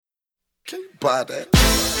Can't buy that.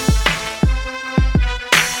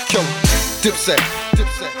 Killer, Dipset,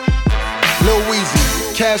 Lil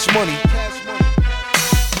Weezy, Cash Money.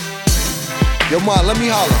 Yo, Ma, let me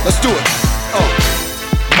holler. Let's do it.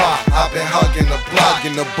 Ma, I've been hugging the block.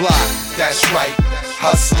 That's right,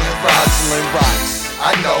 hustling rocks.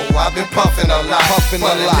 I know, I've been puffing a lot.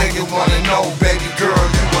 But a nigga wanna know, baby girl,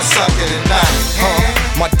 you gon' suck it or not?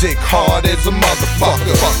 My dick hard as a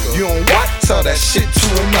motherfucker. You don't what? Tell that shit to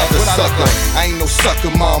another sucker. I ain't no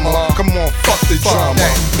sucker, mama. Come on, fuck the drama.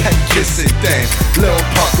 Pet kiss it then. Lil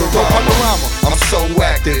Puckerama. I'm so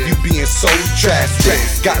active, you being so drastic.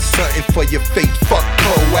 Got something for your face, fuck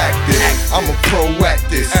proactive. I'm a pro at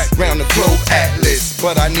this, round the globe atlas.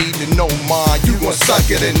 But I need to know, ma, you gon' suck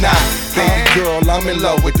it or not? Baby girl, I'm in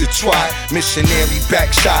love with the twat. Missionary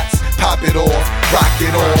back shots, pop it off, rock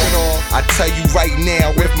it off. I tell you right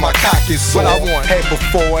now, if my cock is sore, what I want, head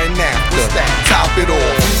before and after. What's that? Top it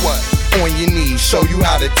off. What? On your knees, show you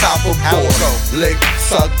how to top a board. Lick,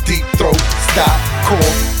 suck, deep throat, stop,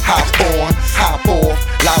 cough, hop on, hop off,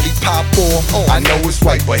 lollipop off. I know it's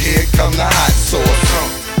right, but here come the hot sauce.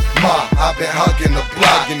 Ma, I've been hugging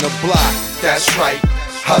the block. That's right,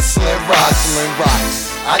 hustling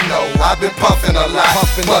rocks. I know, I've been puffing a lot.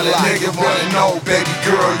 But a nigga wanna know, baby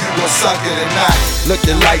girl, you gon' suck it or not?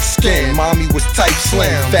 Looking light skin, mommy was tight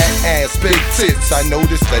slim. Fat ass, big tits, I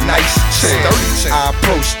noticed a nice chin. I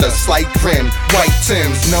approached her, slight grin, white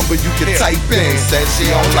Timbs, number you can type in. Said she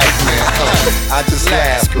don't like me. I just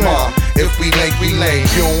laughed, Mom, if we link, we link.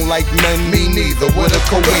 You don't like men, me neither. What a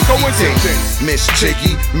coincidence. Miss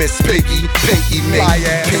Chiggy, Miss Piggy, Pinky me,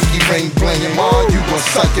 Pinky ring blingin'. Ma, you gon'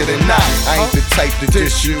 suck it or not? I ain't the type to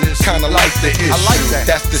dish you, kinda like the issue.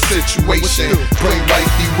 That's the situation. Bring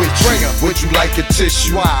wifey with you. Would you like a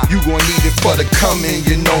tissue? You gon' need it for the cum in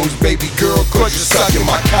your nose, baby girl, cause you suckin'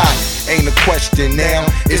 my cock. Ain't a question now,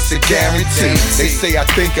 it's a guarantee. They say I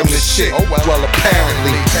think I'm the shit, well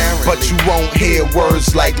apparently. But you won't hear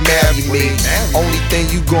words like marry me. Only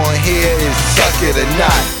thing you gon' hear is suck it or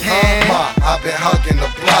not. Ma, I've been hugging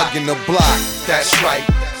the block. That's right,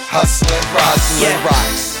 hustling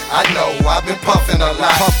rocks. I know, I've been puffing a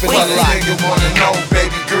lot. But a nigga wanna know,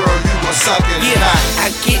 baby girl, you gon' suck it or not?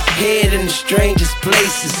 I get head in the strangest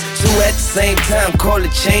places, so at the same time call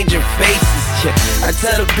it changing faces. I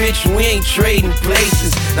tell the bitch we ain't trading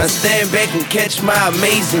places. Now stand back and catch my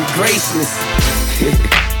amazing graceness.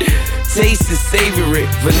 Taste is savory,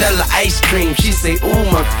 vanilla ice cream. She say,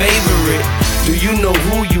 ooh, my favorite. Do you know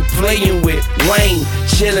who you playin' with? Wayne,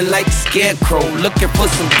 chillin' like a scarecrow, looking for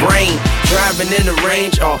some brain. Driving in the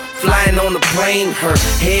range or flying on the plane. Her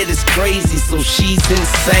head is crazy, so she's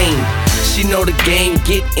insane. She know the game,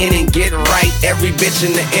 get in and get right. Every bitch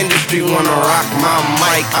in the industry wanna rock my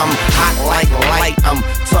mic. I'm hot like light, I'm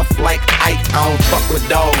tough like Ike. I don't fuck with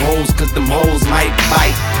dog hoes, cause them hoes might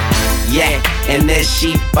bite. Yeah, and as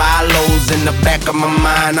she follows in the back of my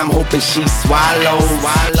mind, I'm hoping she swallows.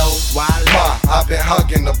 Ma, I've been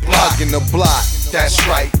hugging the block. That's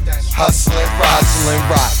right, hustling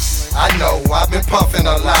rocks. I know, I've been puffing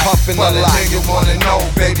a lot. But a nigga wanna know,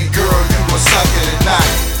 baby girl, you gon' suck it or not?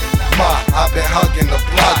 Ma, I've been hugging the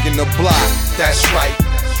block. That's right,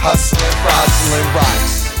 hustling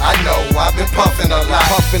rocks. I know, I've been puffing a lot.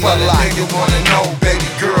 But a nigga wanna know,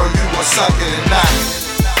 baby girl, you gon' suck it or not?